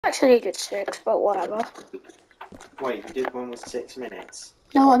Actually did 6, but whatever. Wait, you did one with 6 minutes?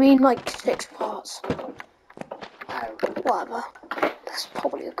 No, I mean like 6 parts. Ow. Whatever. That's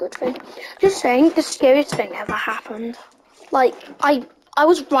probably a good thing. Just saying, the scariest thing ever happened. Like, I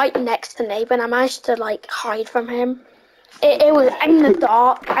was right next to Neighbor and I managed to like hide from him. It was in the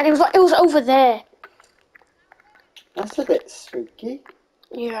dark and it was over there. That's a bit spooky.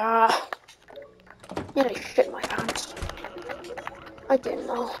 Yeah. Nearly shit my pants. I didn't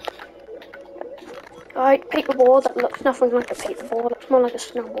know. Right, paperboard that looks nothing like a paperboard, looks more like a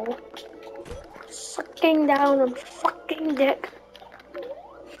snowball. Sucking down on fucking dick.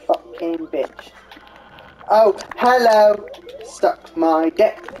 Fucking bitch. Oh, hello! Sucked my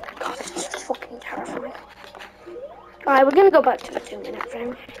dick. God, this is fucking terrifying. Alright, we're gonna go back to the 2-minute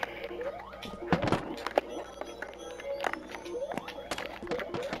thing.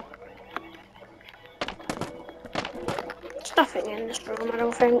 There's nothing in this room, I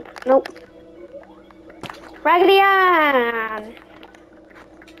don't think. Nope. Raggedy Ann!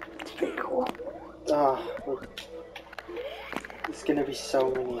 It's pretty cool. Oh, there's gonna be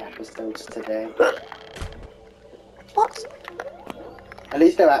so many episodes today. What? At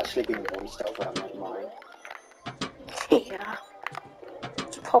least they're actually being voiced over, unlike mine. Yeah.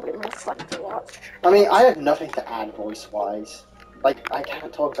 It's probably more fun to watch. I mean, I have nothing to add voice-wise. Like, I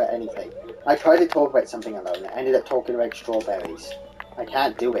can't talk about anything. I tried to talk about something alone, I ended up talking about strawberries. I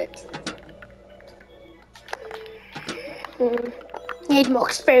can't do it. Need more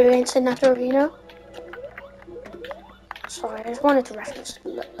experience in that arena. Sorry, I just wanted to reference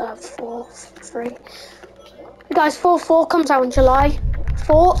 4-3. Guys, 4-4 comes out in July.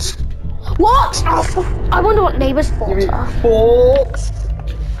 Thoughts? What? Oh, I wonder what Neighbour's thoughts are. Thoughts?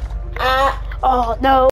 Oh, no.